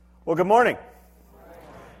Well, good morning.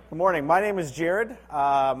 Good morning. My name is Jared.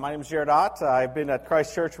 Ott. I've been at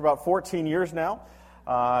Christ Church for about 14 years now.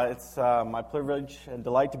 It's my privilege and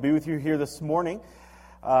delight to be with you here this morning.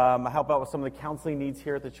 I help out with some of the counseling needs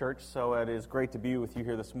here at the church, so it is great to be with you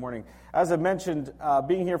here this morning. As I mentioned,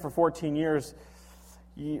 being here for 14 years,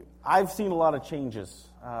 I've seen a lot of changes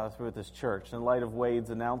through this church in light of Wade's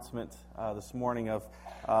announcement this morning of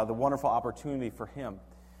the wonderful opportunity for him.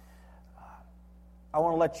 I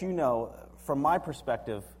want to let you know, from my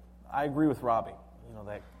perspective, I agree with Robbie,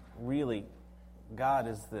 that really God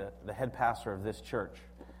is the head pastor of this church.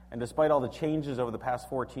 And despite all the changes over the past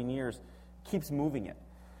 14 years, keeps moving it.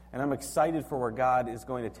 And I'm excited for where God is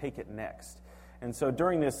going to take it next. And so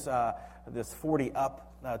during this 40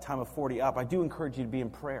 up, time of 40 up, I do encourage you to be in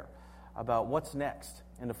prayer about what's next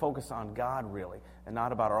and to focus on God, really, and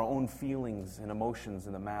not about our own feelings and emotions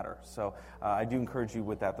in the matter. So I do encourage you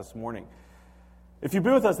with that this morning. If you've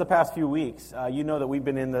been with us the past few weeks, you know that we've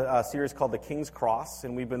been in the series called The King's Cross,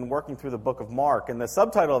 and we've been working through the book of Mark. And the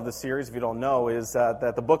subtitle of the series, if you don't know, is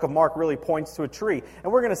that the book of Mark really points to a tree.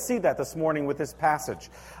 And we're going to see that this morning with this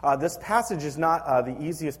passage. This passage is not the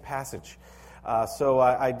easiest passage. So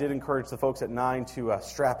I did encourage the folks at 9 to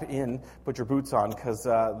strap in, put your boots on, because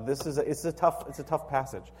it's a tough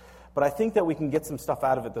passage. But I think that we can get some stuff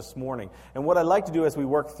out of it this morning. And what I'd like to do as we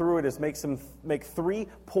work through it is make 3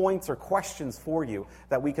 points or questions for you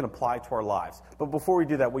that we can apply to our lives. But before we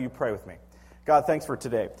do that, will you pray with me? God, thanks for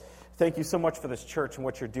today. Thank you so much for this church and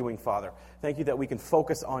what you're doing, Father. Thank you that we can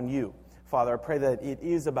focus on you. Father, I pray that it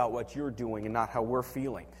is about what you're doing and not how we're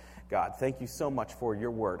feeling. God, thank you so much for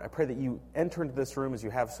your word. I pray that you enter into this room as you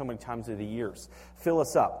have so many times over the years. Fill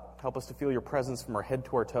us up. Help us to feel your presence from our head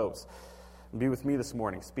to our toes. Be with me this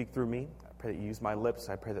morning. Speak through me. I pray that you use my lips.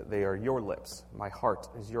 I pray that they are your lips. My heart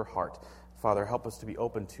is your heart. Father, help us to be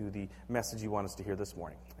open to the message you want us to hear this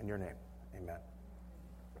morning. In your name, amen.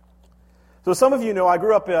 So some of you know I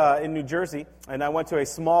grew up in New Jersey, and I went to a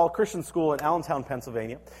small Christian school in Allentown,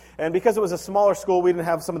 Pennsylvania. And because it was a smaller school, we didn't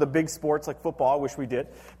have some of the big sports like football. I wish we did.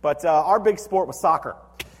 But our big sport was soccer.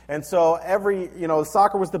 And so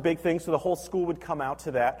soccer was the big thing, so the whole school would come out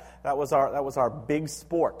to that. That was our big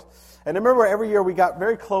sport. And I remember every year we got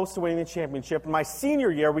very close to winning the championship. In my senior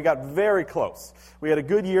year, we got very close. We had a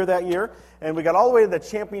good year that year, and we got all the way to the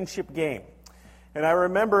championship game. And I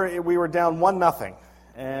remember we were down 1-0,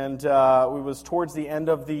 and it was towards the end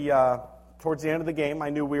of the game. I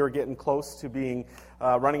knew we were getting close to being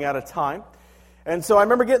running out of time. And so I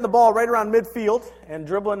remember getting the ball right around midfield and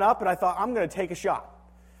dribbling up, and I thought, I'm going to take a shot.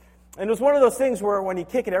 And it was one of those things where when you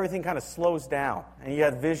kick it, everything kind of slows down. And you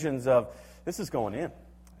had visions of, this is going in.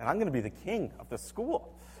 And I'm going to be the king of the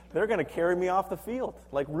school. They're going to carry me off the field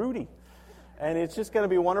like Rudy. And it's just going to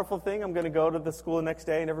be a wonderful thing. I'm going to go to the school the next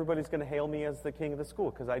day, and everybody's going to hail me as the king of the school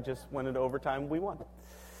because I just went into overtime. We won.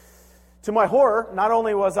 To my horror, not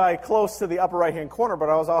only was I close to the upper right-hand corner, but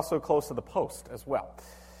I was also close to the post as well.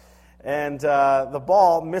 And the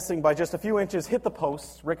ball, missing by just a few inches, hit the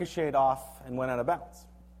post, ricocheted off, and went out of bounds.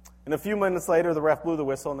 And a few minutes later, the ref blew the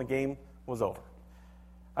whistle, and the game was over.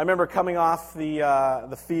 I remember coming off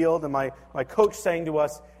the field and my coach saying to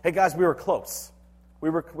us, hey guys, we were close.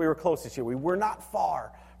 We were close this year. We were not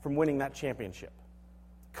far from winning that championship.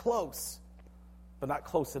 Close, but not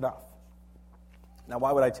close enough. Now,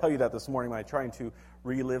 why would I tell you that this morning? Am I trying to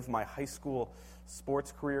relive my high school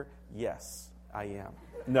sports career? Yes, I am.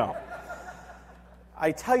 No.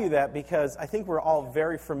 I tell you that because I think we're all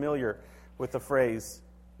very familiar with the phrase,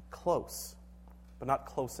 close, but not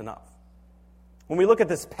close enough. When we look at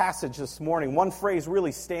this passage this morning, one phrase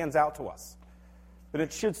really stands out to us. But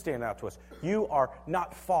it should stand out to us. You are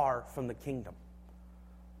not far from the kingdom.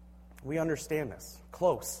 We understand this.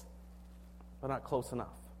 Close, but not close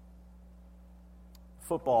enough.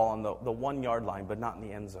 Football on the 1-yard line, but not in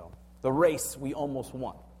the end zone. The race we almost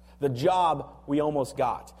won. The job we almost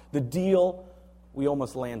got. The deal we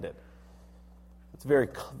almost landed. It's very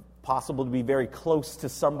possible to be very close to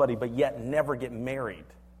somebody, but yet never get married.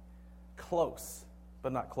 Close,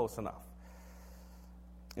 but not close enough.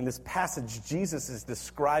 In this passage, Jesus is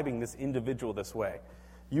describing this individual this way.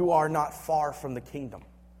 You are not far from the kingdom.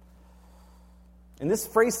 And this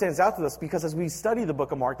phrase stands out to us because as we study the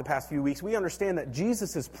book of Mark the past few weeks, we understand that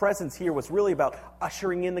Jesus' presence here was really about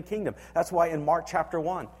ushering in the kingdom. That's why in Mark chapter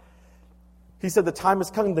 1, he said, the time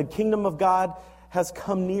is coming, the kingdom of God has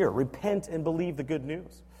come near. Repent and believe the good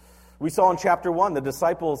news. We saw in chapter 1, the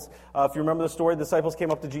disciples, if you remember the story, the disciples came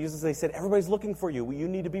up to Jesus. They said, everybody's looking for you. You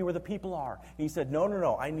need to be where the people are. And he said, no.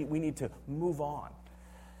 We need to move on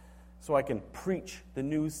so I can preach the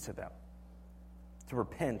news to them, to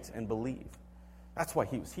repent and believe. That's why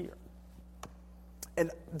he was here. And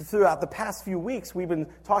throughout the past few weeks, we've been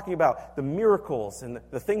talking about the miracles and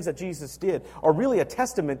the things that Jesus did are really a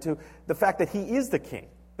testament to the fact that he is the king,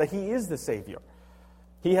 that he is the Savior.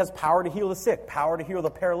 He has power to heal the sick, power to heal the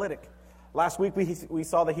paralytic. Last week, we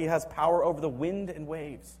saw that he has power over the wind and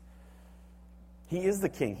waves. He is the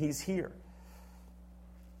king. He's here.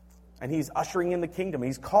 And he's ushering in the kingdom.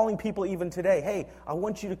 He's calling people even today, hey, I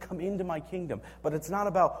want you to come into my kingdom. But it's not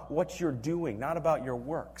about what you're doing, not about your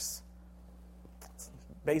works. It's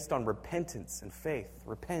based on repentance and faith.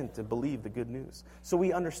 Repent and believe the good news. So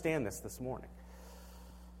we understand this morning.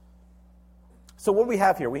 So what do we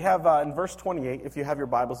have here? We have in verse 28, if you have your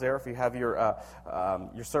Bibles there, if you have your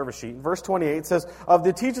service sheet, in verse 28 it says, of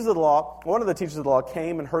the teachers of the law, one of the teachers of the law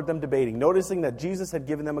came and heard them debating, noticing that Jesus had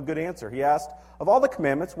given them a good answer. He asked, of all the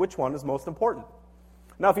commandments, which one is most important?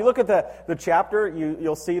 Now, if you look at the chapter,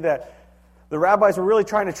 you'll see that the rabbis were really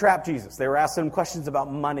trying to trap Jesus. They were asking him questions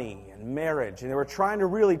about money and marriage, and they were trying to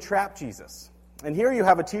really trap Jesus. And here you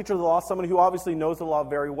have a teacher of the law, someone who obviously knows the law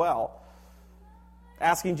very well,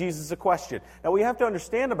 asking Jesus a question. Now, what we have to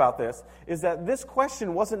understand about this is that this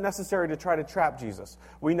question wasn't necessary to try to trap Jesus.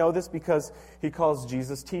 We know this because he calls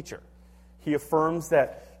Jesus teacher. He affirms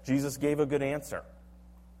that Jesus gave a good answer.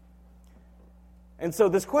 And so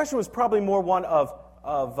this question was probably more one of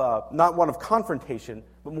not one of confrontation,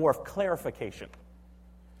 but more of clarification.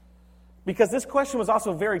 Because this question was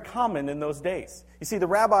also very common in those days. You see, the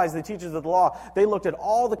rabbis, the teachers of the law, they looked at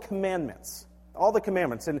all the commandments. All the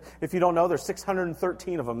commandments. And if you don't know, there's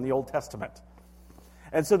 613 of them in the Old Testament.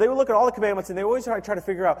 And so they would look at all the commandments, and they always try to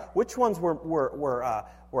figure out which ones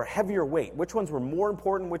were heavier weight, which ones were more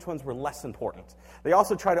important, which ones were less important. They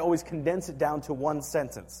also try to always condense it down to one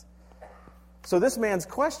sentence. So this man's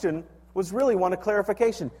question was really one of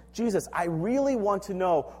clarification. Jesus, I really want to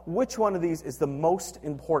know which one of these is the most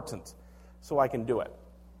important so I can do it.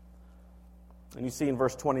 And you see in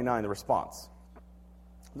verse 29 the response.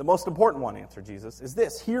 The most important one, answered Jesus, is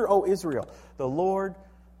this. Hear, O Israel, the Lord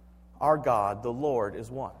our God, the Lord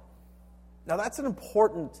is one. Now that's an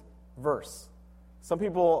important verse. Some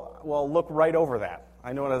people will look right over that.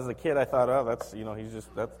 I know as a kid I thought, oh,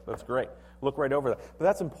 that's great. Look right over that. But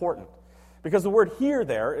that's important. Because the word hear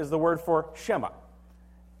there is the word for Shema.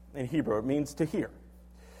 In Hebrew, it means to hear.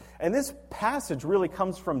 And this passage really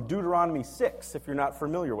comes from Deuteronomy 6, if you're not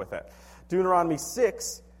familiar with it. Deuteronomy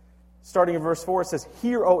 6, starting in verse 4, it says,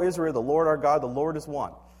 Hear, O Israel, the Lord our God, the Lord is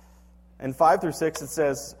one. And 5 through 6, it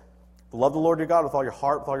says, Love the Lord your God with all your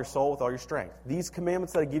heart, with all your soul, with all your strength. These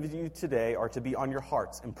commandments that I give you today are to be on your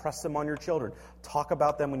hearts. Impress them on your children. Talk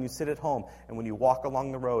about them when you sit at home and when you walk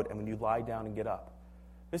along the road and when you lie down and get up.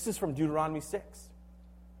 This is from Deuteronomy 6.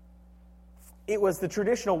 It was the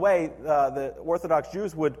traditional way the Orthodox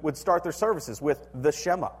Jews would start their services with the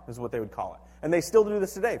Shema, is what they would call it. And they still do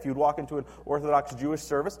this today. If you would walk into an Orthodox Jewish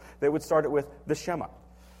service, they would start it with the Shema.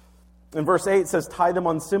 In verse 8, it says, Tie them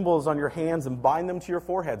on symbols on your hands and bind them to your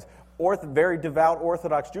foreheads. Very devout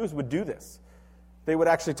Orthodox Jews would do this. They would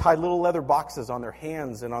actually tie little leather boxes on their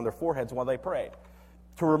hands and on their foreheads while they prayed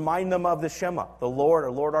to remind them of the Shema. The Lord,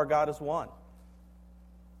 our Lord our God, is one.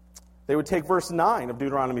 They would take verse 9 of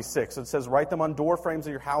Deuteronomy 6. It says, Write them on door frames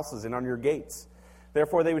of your houses and on your gates.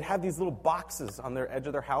 Therefore, they would have these little boxes on their edge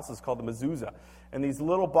of their houses called the mezuzah. And these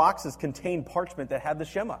little boxes contained parchment that had the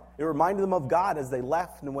Shema. It reminded them of God as they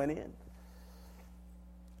left and went in.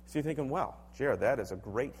 So you're thinking, wow, Jared, that is a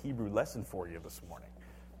great Hebrew lesson for you this morning.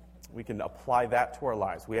 We can apply that to our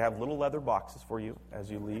lives. We have little leather boxes for you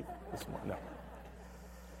as you leave this morning.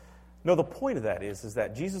 No, the point of that is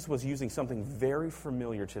that Jesus was using something very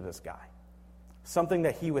familiar to this guy. Something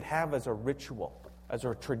that he would have as a ritual, as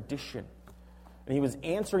a tradition. And he was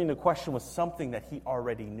answering the question with something that he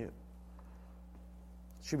already knew.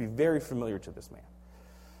 It should be very familiar to this man.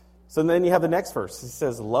 So then you have the next verse. He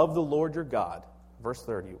says, Love the Lord your God, verse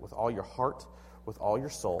 30, with all your heart, with all your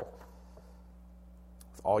soul,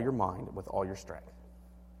 with all your mind, with all your strength.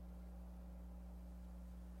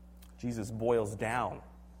 Jesus boils down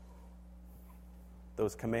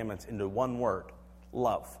those commandments into one word,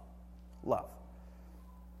 love. Love.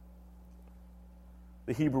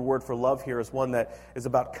 The Hebrew word for love here is one that is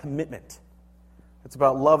about commitment. It's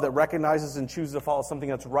about love that recognizes and chooses to follow something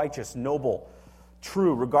that's righteous, noble,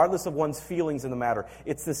 true, regardless of one's feelings in the matter.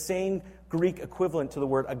 It's the same Greek equivalent to the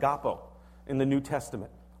word agapo in the New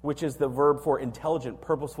Testament, which is the verb for intelligent,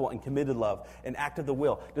 purposeful, and committed love, an act of the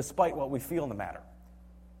will, despite what we feel in the matter.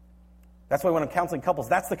 That's why when I'm counseling couples,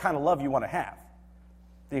 that's the kind of love you want to have.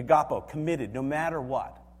 The agapo, committed, no matter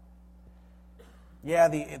what. Yeah,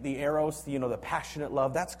 the eros, the passionate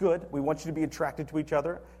love, that's good. We want you to be attracted to each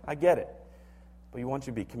other. I get it. But we want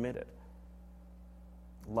you to be committed.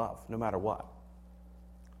 Love, no matter what.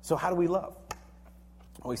 So how do we love?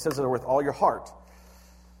 Well, he says it with all your heart.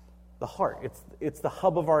 The heart, it's the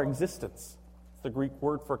hub of our existence. It's the Greek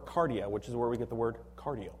word for cardia, which is where we get the word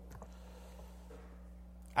cardio.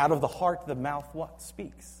 Out of the heart, the mouth what?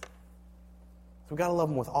 Speaks. So we've got to love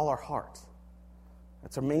him with all our heart.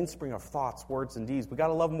 That's our mainspring of thoughts, words, and deeds. We've got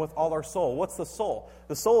to love him with all our soul. What's the soul?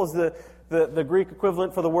 The soul is the Greek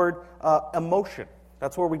equivalent for the word emotion.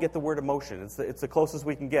 That's where we get the word emotion. It's the closest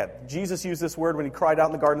we can get. Jesus used this word when he cried out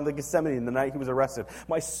in the Garden of Gethsemane the night he was arrested.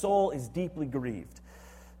 My soul is deeply grieved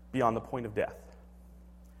beyond the point of death.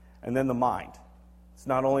 And then the mind. It's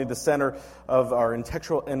not only the center of our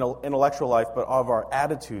intellectual life, but of our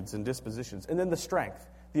attitudes and dispositions. And then the strength.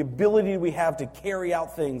 The ability we have to carry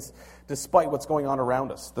out things despite what's going on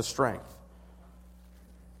around us. The strength.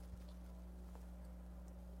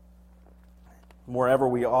 Moreover,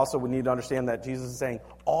 we also would need to understand that Jesus is saying,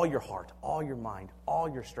 all your heart, all your mind, all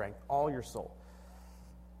your strength, all your soul.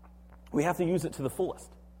 We have to use it to the fullest.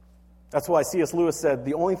 That's why C.S. Lewis said,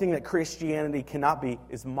 the only thing that Christianity cannot be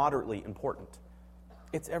is moderately important.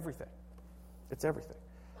 It's everything. It's everything.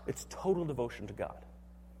 It's total devotion to God.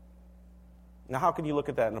 Now, how can you look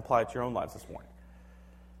at that and apply it to your own lives this morning?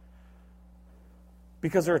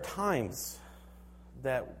 Because there are times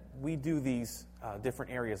that we do these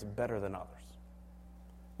different areas better than others.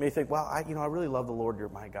 You may think, well, I really love the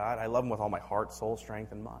Lord, my God. I love him with all my heart, soul,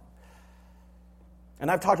 strength, and mind. And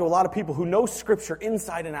I've talked to a lot of people who know Scripture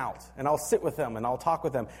inside and out. And I'll sit with them and I'll talk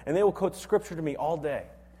with them. And they will quote Scripture to me all day.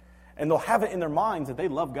 And they'll have it in their minds that they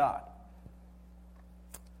love God.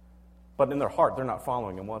 But in their heart, they're not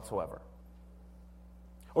following him whatsoever.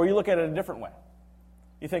 Or you look at it a different way.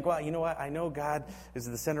 You think, well, you know what? I know God is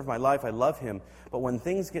the center of my life. I love him. But when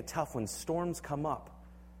things get tough, when storms come up,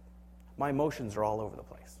 my emotions are all over the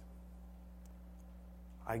place.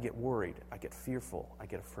 I get worried. I get fearful. I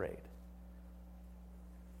get afraid.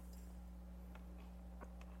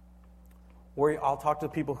 Or I'll talk to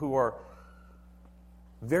people who are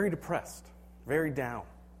very depressed, very down.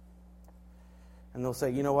 And they'll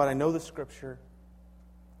say, you know what? I know the Scripture.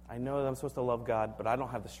 I know that I'm supposed to love God, but I don't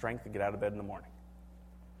have the strength to get out of bed in the morning.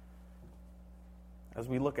 As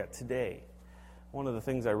we look at today, one of the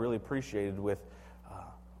things I really appreciated with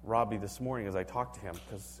Robbie this morning as I talked to him,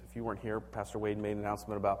 because if you weren't here, Pastor Wade made an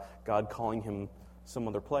announcement about God calling him some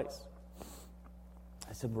other place.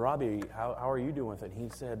 I said, Robbie, how are you doing with it? And he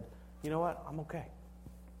said, you know what? I'm okay.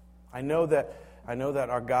 I know that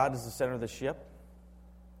our God is the center of the ship.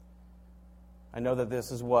 I know that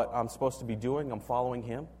this is what I'm supposed to be doing. I'm following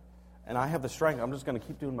him. And I have the strength. I'm just going to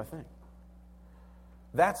keep doing my thing.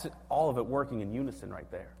 That's all of it working in unison right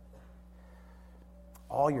there.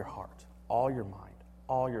 All your heart, all your mind,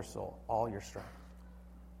 all your soul, all your strength.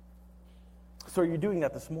 So are you doing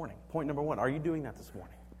that this morning? Point number one, are you doing that this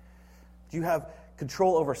morning? Do you have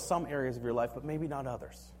control over some areas of your life, but maybe not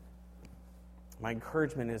others? My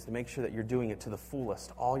encouragement is to make sure that you're doing it to the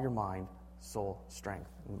fullest, all your mind, soul, strength,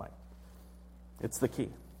 and might. It's the key.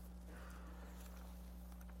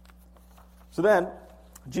 So then,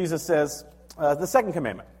 Jesus says, the second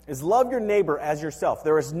commandment is love your neighbor as yourself.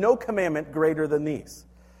 There is no commandment greater than these.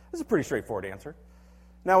 This is a pretty straightforward answer.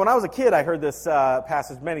 Now, when I was a kid, I heard this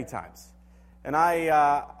passage many times. And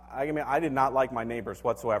I did not like my neighbors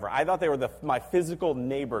whatsoever. I thought they were my physical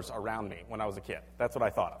neighbors around me when I was a kid. That's what I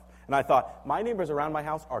thought of. And I thought, my neighbors around my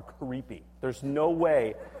house are creepy. There's no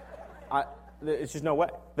way. It's just no way.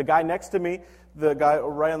 The guy next to me, the guy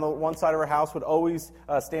right on the one side of our house, would always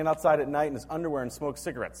stand outside at night in his underwear and smoke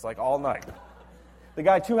cigarettes, like all night. The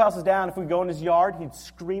guy 2 houses down, if we go in his yard, he'd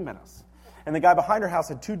scream at us. And the guy behind our house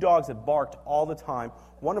had 2 dogs that barked all the time,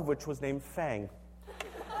 one of which was named Fang.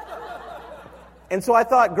 And so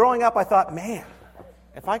growing up, I thought, man,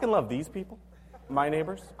 if I can love these people, my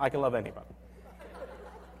neighbors, I can love anybody.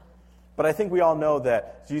 But I think we all know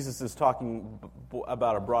that Jesus is talking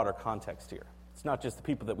about a broader context here. It's not just the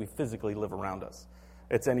people that we physically live around us.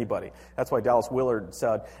 It's anybody. That's why Dallas Willard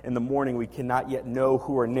said, in the morning we cannot yet know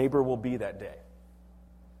who our neighbor will be that day.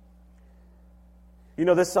 You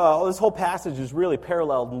know, this whole passage is really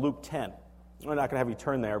paralleled in Luke 10. We're not going to have you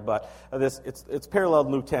turn there, but it's paralleled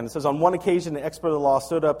in Luke 10. It says, on one occasion, the expert of the law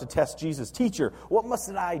stood up to test Jesus. Teacher, what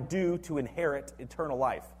must I do to inherit eternal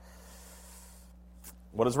life?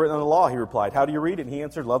 What is written in the law? He replied. How do you read it? And he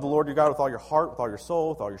answered, love the Lord your God with all your heart, with all your soul,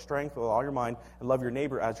 with all your strength, with all your mind, and love your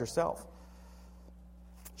neighbor as yourself.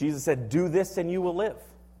 Jesus said, do this and you will live.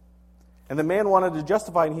 And the man wanted to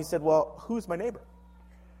justify it, and he said, well, who's my neighbor?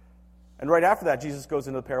 And right after that, Jesus goes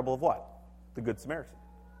into the parable of what? The Good Samaritan.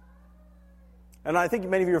 And I think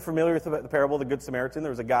many of you are familiar with the parable of the Good Samaritan.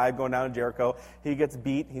 There was a guy going down to Jericho. He gets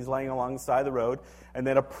beat. He's laying along the side of the road. And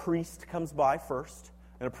then a priest comes by first,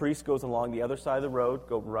 and a priest goes along the other side of the road,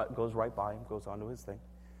 goes right by him, goes on to his thing.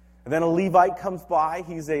 And then a Levite comes by.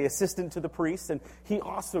 He's an assistant to the priest, and he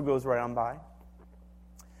also goes right on by.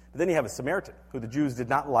 But then you have a Samaritan, who the Jews did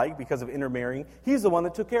not like because of intermarrying. He's the one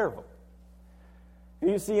that took care of him.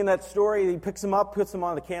 And you see in that story, he picks him up, puts him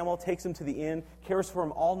on the camel, takes him to the inn, cares for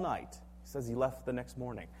him all night. He says he left the next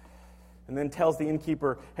morning. And then tells the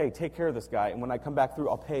innkeeper, hey, take care of this guy, and when I come back through,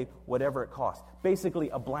 I'll pay whatever it costs. Basically,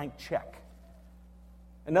 a blank check.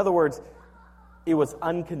 In other words, it was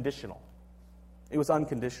unconditional. It was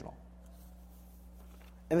unconditional.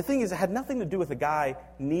 And the thing is, it had nothing to do with the guy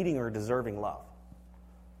needing or deserving love.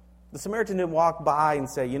 The Samaritan didn't walk by and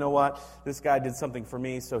say, you know what, this guy did something for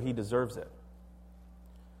me, so he deserves it.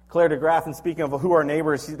 Claire DeGraff, in speaking of who are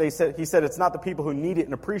neighbors, he said it's not the people who need it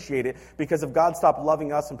and appreciate it, because if God stopped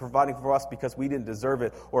loving us and providing for us because we didn't deserve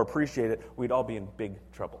it or appreciate it, we'd all be in big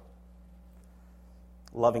trouble.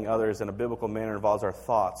 Loving others in a biblical manner involves our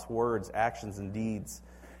thoughts, words, actions, and deeds.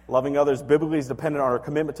 Loving others biblically is dependent on our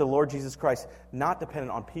commitment to the Lord Jesus Christ, not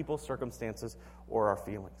dependent on people, circumstances, or our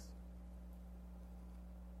feelings.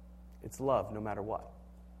 It's love no matter what.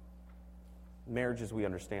 Marriages, we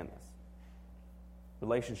understand this.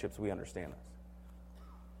 Relationships, we understand this.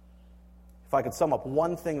 If I could sum up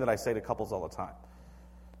one thing that I say to couples all the time,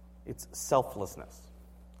 it's selflessness.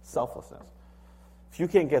 Selflessness. If you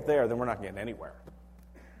can't get there, then we're not getting anywhere.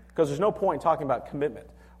 Because there's no point in talking about commitment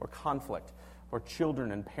or conflict or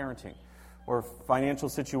children and parenting or financial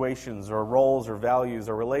situations or roles or values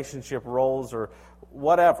or relationship roles or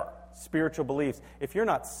whatever, spiritual beliefs. If you're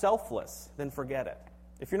not selfless, then forget it.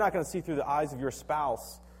 If you're not going to see through the eyes of your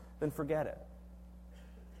spouse, then forget it.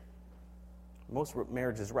 Most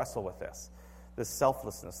marriages wrestle with this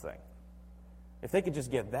selflessness thing. If they could just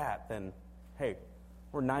get that, then, hey,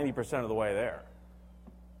 we're 90% of the way there.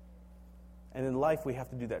 And in life, we have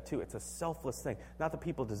to do that too. It's a selfless thing. Not that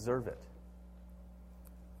people deserve it.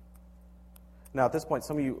 Now, at this point,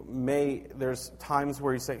 some of you there's times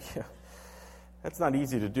where you say, yeah, that's not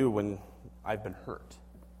easy to do when I've been hurt.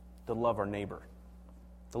 To love our neighbor.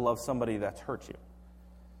 To love somebody that's hurt you.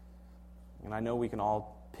 And I know we can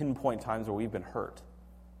all pinpoint times where we've been hurt.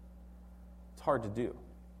 It's hard to do.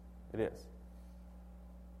 It is.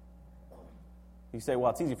 You say,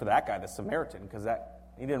 well, it's easy for that guy, the Samaritan, because the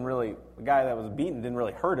guy that was beaten didn't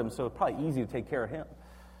really hurt him, so it's probably easy to take care of him.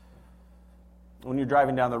 When you're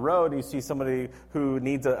driving down the road and you see somebody who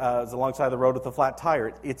is alongside the road with a flat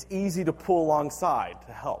tire, it's easy to pull alongside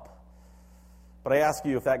to help. But I ask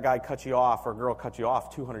you, if that guy cut you off or girl cut you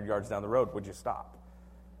off 200 yards down the road, would you stop?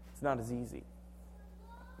 It's not as easy.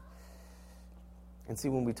 And see,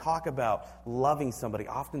 when we talk about loving somebody,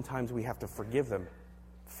 oftentimes we have to forgive them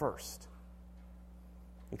first.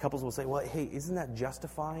 And couples will say, well, hey, isn't that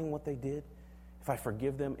justifying what they did? If I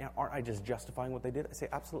forgive them, aren't I just justifying what they did? I say,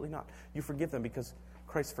 absolutely not. You forgive them because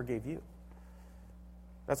Christ forgave you.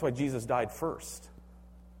 That's why Jesus died first.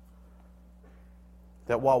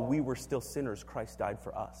 That while we were still sinners, Christ died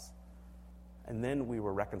for us. And then we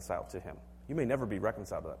were reconciled to him. You may never be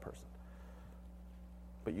reconciled to that person.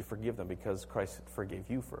 But you forgive them because Christ forgave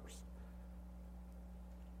you first.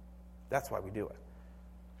 That's why we do it.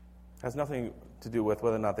 It has nothing to do with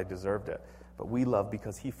whether or not they deserved it. But we love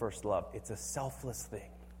because he first loved. It's a selfless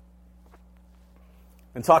thing.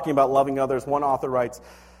 In talking about loving others, one author writes,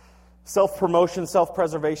 self-promotion,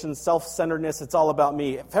 self-preservation, self-centeredness, it's all about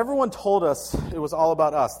me. If everyone told us it was all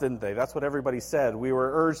about us, didn't they? That's what everybody said. We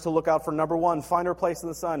were urged to look out for number one, find our place in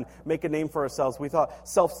the sun, make a name for ourselves. We thought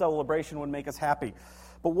self-celebration would make us happy.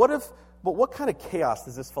 But what kind of chaos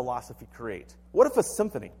does this philosophy create? What if a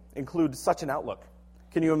symphony includes such an outlook?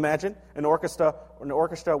 Can you imagine an orchestra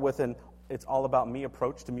with an it's all about me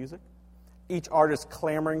approach to music? Each artist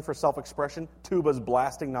clamoring for self-expression, tubas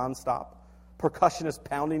blasting nonstop, percussionists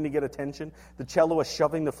pounding to get attention, the celloist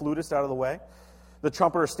shoving the flutist out of the way, the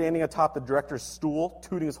trumpeter standing atop the director's stool,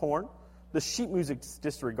 tooting his horn, the sheet music's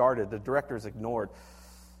disregarded, the director's ignored.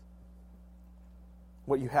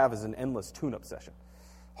 What you have is an endless tune-up session.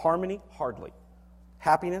 Harmony? Hardly.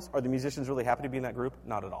 Happiness? Are the musicians really happy to be in that group?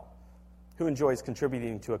 Not at all. Who enjoys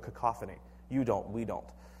contributing to a cacophony? You don't, we don't.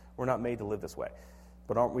 We're not made to live this way.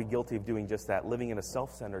 But aren't we guilty of doing just that, living in a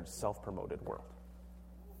self-centered, self-promoted world?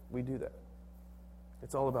 We do that.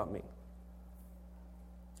 It's all about me.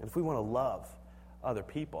 And if we want to love other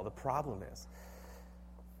people, the problem is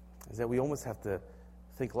that we almost have to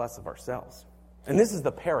think less of ourselves. And this is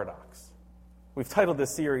the paradox. We've titled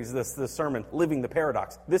this series, this sermon, Living the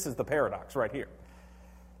Paradox. This is the paradox right here.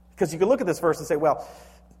 Because you can look at this verse and say, well,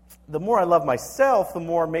 the more I love myself, the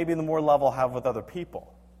more love I'll have with other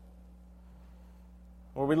people.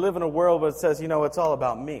 Or we live in a world where it says, it's all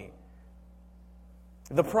about me.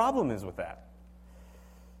 The problem is with that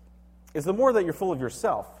is the more that you're full of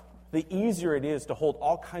yourself, the easier it is to hold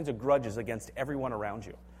all kinds of grudges against everyone around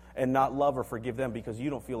you and not love or forgive them because you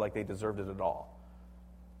don't feel like they deserved it at all.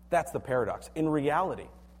 That's the paradox. In reality,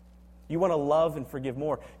 you want to love and forgive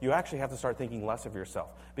more, you actually have to start thinking less of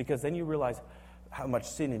yourself, because then you realize how much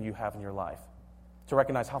sin you have in your life, to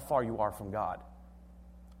recognize how far you are from God.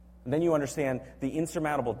 And then you understand the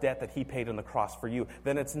insurmountable debt that he paid on the cross for you.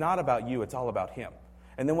 Then it's not about you, it's all about him.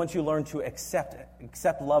 And then once you learn to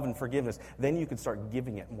accept love and forgiveness, then you can start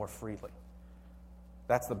giving it more freely.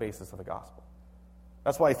 That's the basis of the gospel.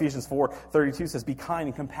 That's why Ephesians 4:32 says, be kind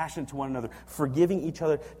and compassionate to one another, forgiving each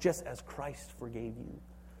other just as Christ forgave you.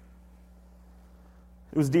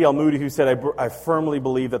 It was D.L. Moody who said, I firmly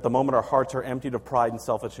believe that the moment our hearts are emptied of pride and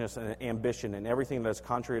selfishness and ambition and everything that is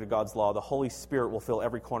contrary to God's law, the Holy Spirit will fill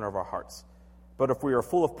every corner of our hearts. But if we are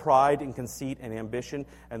full of pride and conceit and ambition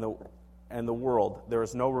and the world, there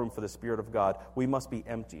is no room for the Spirit of God. We must be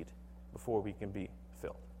emptied before we can be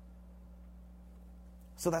filled.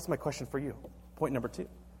 So that's my question for you. Point number 2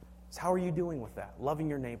 is, how are you doing with that? Loving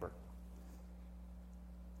your neighbor.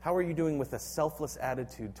 How are you doing with a selfless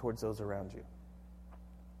attitude towards those around you?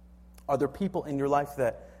 Are there people in your life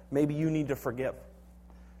that maybe you need to forgive,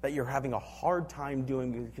 that you're having a hard time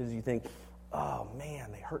doing because you think, oh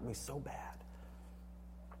man, they hurt me so bad.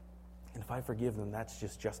 And if I forgive them, that's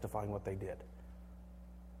just justifying what they did.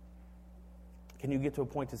 Can you get to a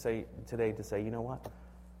point today to say, you know what?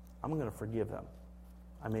 I'm going to forgive them.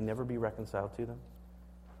 I may never be reconciled to them,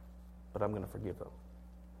 but I'm going to forgive them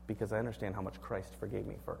because I understand how much Christ forgave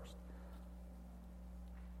me first.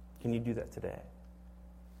 Can you do that today?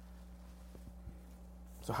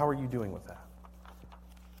 So how are you doing with that?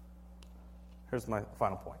 Here's my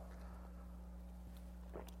final point.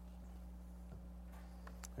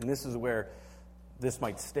 And this is where this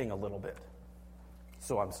might sting a little bit.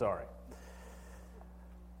 So I'm sorry.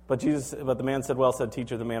 But the man said, well said,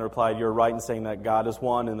 teacher. The man replied, you're right in saying that God is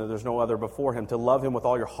one and that there's no other before him. To love him with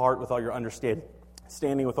all your heart, with all your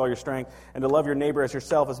understanding, with all your strength, and to love your neighbor as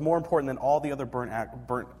yourself is more important than all the other burnt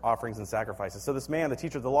offerings and sacrifices. So this man, the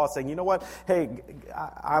teacher of the law, is saying, you know what? Hey,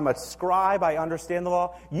 I'm a scribe. I understand the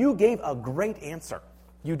law. You gave a great answer.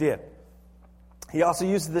 You did. He also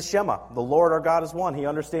uses the Shema. The Lord our God is one. He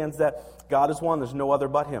understands that God is one. There's no other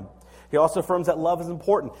but him. He also affirms that love is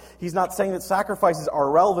important. He's not saying that sacrifices are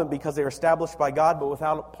irrelevant because they are established by God, but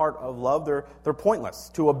without a part of love, they're pointless.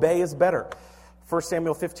 To obey is better. 1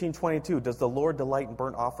 Samuel 15:22, does the Lord delight in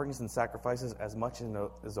burnt offerings and sacrifices as much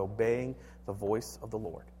as obeying the voice of the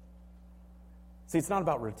Lord? See, it's not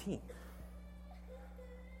about routine.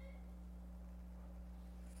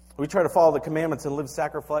 We try to follow the commandments and live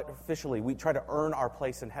sacrificially. We try to earn our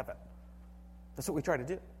place in heaven. That's what we try to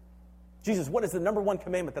do. Jesus, what is the number one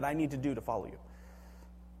commandment that I need to do to follow you?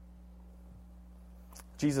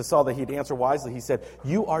 Jesus saw that he'd answer wisely. He said,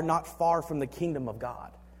 you are not far from the kingdom of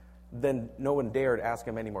God. Then no one dared ask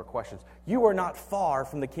him any more questions. You are not far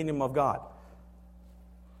from the kingdom of God.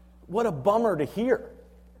 What a bummer to hear.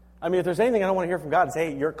 I mean, if there's anything I don't want to hear from God, it's,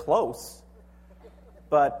 hey, you're close,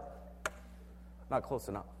 but not close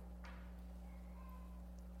enough.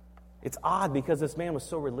 It's odd because this man was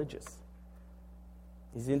so religious.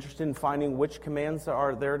 He's interested in finding which commands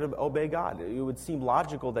are there to obey God. It would seem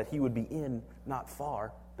logical that he would be in, not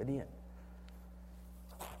far, but in.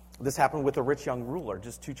 This happened with a rich young ruler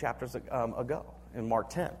just 2 chapters ago in Mark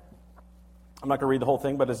 10. I'm not going to read the whole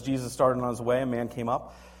thing, but as Jesus started on his way, a man came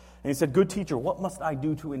up and he said, good teacher, what must I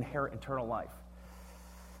do to inherit eternal life?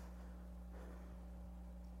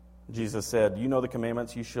 Jesus said, you know the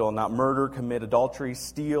commandments. You shall not murder, commit adultery,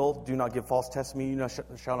 steal, do not give false testimony, you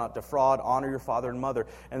shall not defraud, honor your father and mother.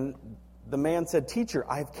 And the man said, teacher,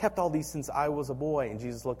 I have kept all these since I was a boy. And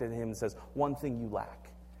Jesus looked at him and says, one thing you lack.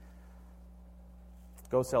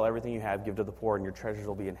 Go sell everything you have, give to the poor, and your treasures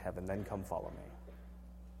will be in heaven. Then come follow me.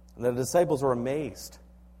 And the disciples were amazed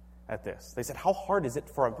at this. They said, how hard is it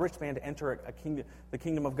for a rich man to enter the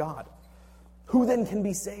kingdom of God? Who then can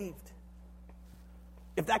be saved?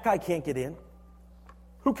 If that guy can't get in,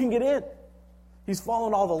 who can get in? He's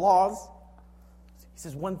following all the laws. He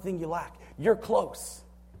says, one thing you lack. You're close,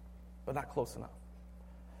 but not close enough.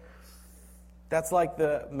 That's like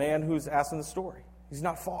the man who's asked in the story. He's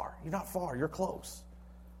not far. You're not far. You're close,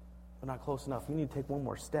 but not close enough. You need to take one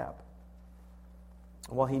more step.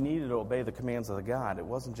 Well, he needed to obey the commands of the God. It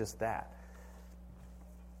wasn't just that.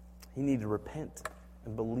 He needed to repent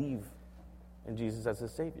and believe in Jesus as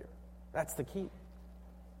his Savior. That's the key.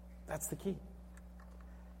 That's the key.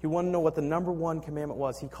 He wanted to know what the number one commandment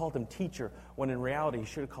was. He called him teacher, when in reality he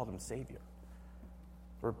should have called him Savior.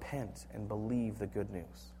 Repent and believe the good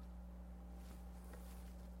news.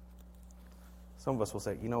 Some of us will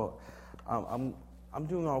say, I'm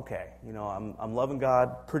doing okay. I'm loving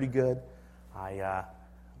God pretty good. I'm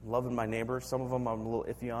loving my neighbors. Some of them I'm a little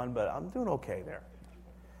iffy on, but I'm doing okay there.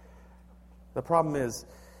 The problem is,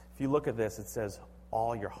 if you look at this, it says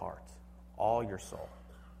all your heart, all your soul,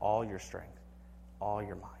 all your strength, all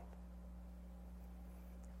your mind.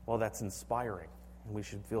 Well, that's inspiring, and we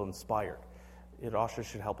should feel inspired. It also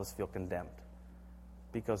should help us feel condemned,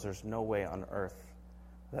 because there's no way on earth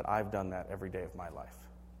that I've done that every day of my life.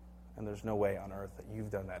 And there's no way on earth that you've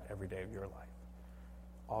done that every day of your life.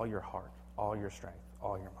 All your heart, all your strength,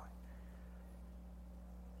 all your mind.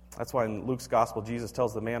 That's why in Luke's gospel, Jesus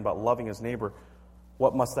tells the man about loving his neighbor,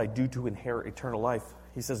 what must I do to inherit eternal life?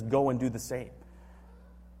 He says, go and do the same.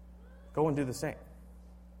 Go and do the same.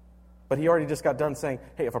 But he already just got done saying,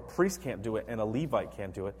 hey, if a priest can't do it and a Levite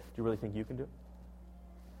can't do it, do you really think you can do it?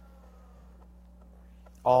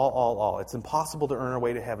 All. It's impossible to earn our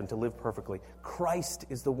way to heaven, to live perfectly. Christ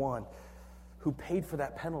is the one who paid for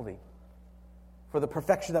that penalty, for the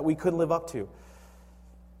perfection that we couldn't live up to.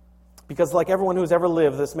 Because like everyone who's ever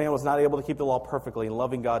lived, this man was not able to keep the law perfectly in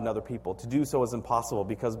loving God and other people. To do so is impossible,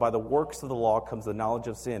 because by the works of the law comes the knowledge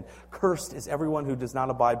of sin. Cursed is everyone who does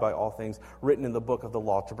not abide by all things written in the book of the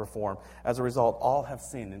law to perform. As a result, all have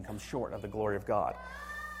sinned and come short of the glory of God,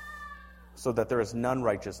 so that there is none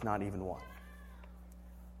righteous, not even one.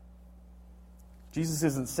 Jesus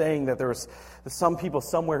isn't saying that there's some people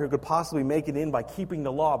somewhere who could possibly make it in by keeping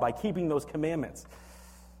the law, by keeping those commandments.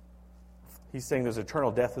 He's saying there's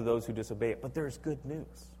eternal death to those who disobey it. But there's good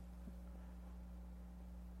news.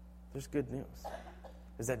 There's good news.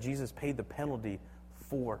 Is that Jesus paid the penalty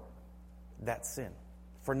for that sin,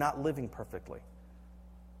 for not living perfectly.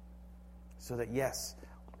 So that, yes,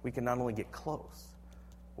 we can not only get close,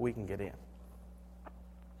 but we can get in.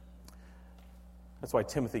 That's why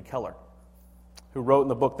Timothy Keller, who wrote in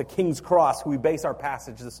the book The King's Cross, who we base our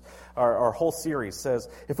passage, our whole series, says,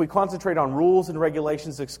 if we concentrate on rules and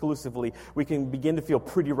regulations exclusively, we can begin to feel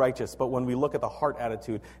pretty righteous. But when we look at the heart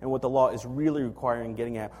attitude and what the law is really requiring and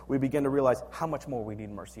getting at, we begin to realize how much more we need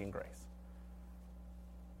mercy and grace.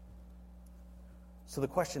 So the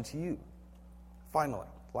question to you, finally,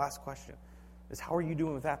 last question, is how are you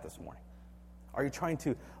doing with that this morning? Are you trying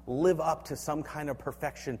to live up to some kind of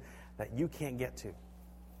perfection that you can't get to?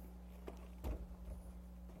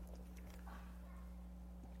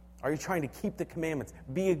 Are you trying to keep the commandments?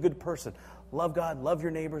 Be a good person. Love God, love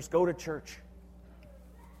your neighbors, go to church.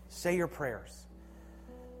 Say your prayers.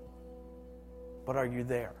 But are you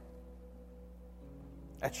there?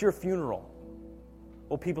 At your funeral,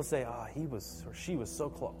 will people say, he was or she was so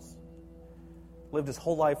close. Lived his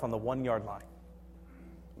whole life on the 1-yard line,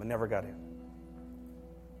 but never got in.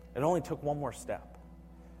 It only took one more step.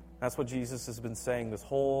 That's what Jesus has been saying this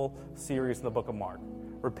whole series in the book of Mark.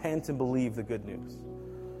 Repent and believe the good news.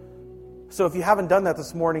 So if you haven't done that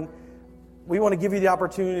this morning, we want to give you the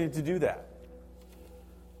opportunity to do that.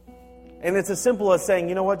 And it's as simple as saying,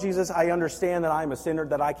 you know what, Jesus, I understand that I'm a sinner,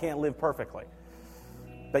 that I can't live perfectly.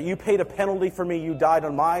 That you paid a penalty for me, you died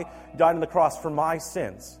on the cross for my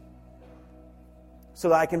sins. So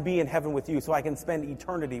that I can be in heaven with you, so I can spend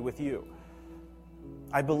eternity with you.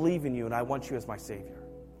 I believe in you and I want you as my Savior.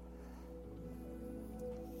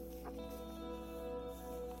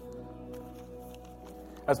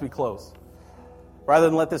 As we close, rather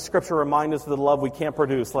than let this scripture remind us of the love we can't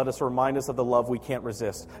produce, let us remind us of the love we can't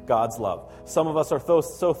resist, God's love. Some of us are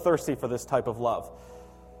so thirsty for this type of love.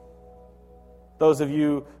 Those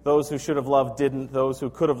who should have loved didn't. Those who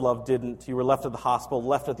could have loved didn't. You were left at the hospital,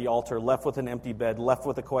 left at the altar, left with an empty bed, left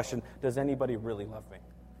with a question, does anybody really love me?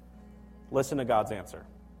 Listen to God's answer.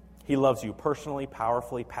 He loves you personally,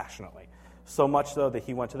 powerfully, passionately. So much so that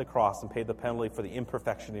he went to the cross and paid the penalty for the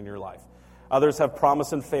imperfection in your life. Others have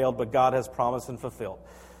promised and failed, but God has promised and fulfilled.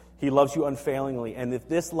 He loves you unfailingly, and if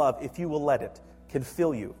this love, if you will let it, can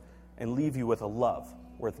fill you and leave you with a love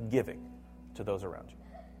worth giving to those around you.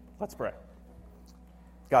 Let's pray.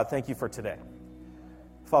 God, thank you for today.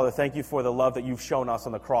 Father, thank you for the love that you've shown us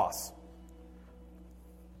on the cross.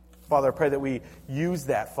 Father, I pray that we use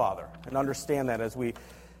that, Father, and understand that as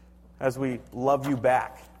we love you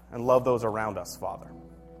back and love those around us, Father.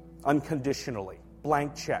 Unconditionally.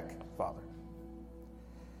 Blank check, Father.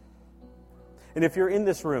 And if you're in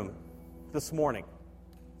this room this morning,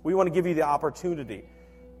 we want to give you the opportunity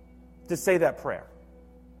to say that prayer.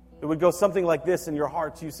 It would go something like this in your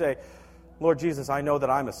hearts. You say, Lord Jesus, I know that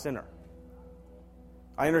I'm a sinner.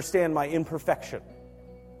 I understand my imperfection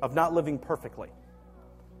of not living perfectly.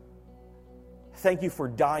 Thank you for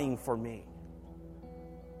dying for me.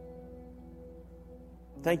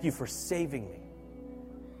 Thank you for saving me.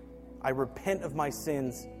 I repent of my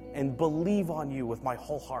sins and believe on you with my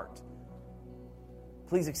whole heart.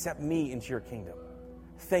 Please accept me into your kingdom.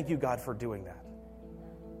 Thank you, God, for doing that.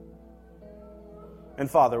 And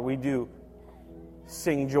Father, we do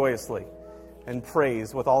sing joyously and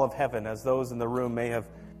praise with all of heaven as those in the room may have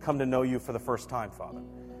come to know you for the first time, Father.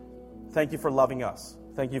 Thank you for loving us.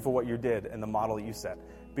 Thank you for what you did and the model that you set.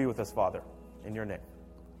 Be with us, Father, in your name.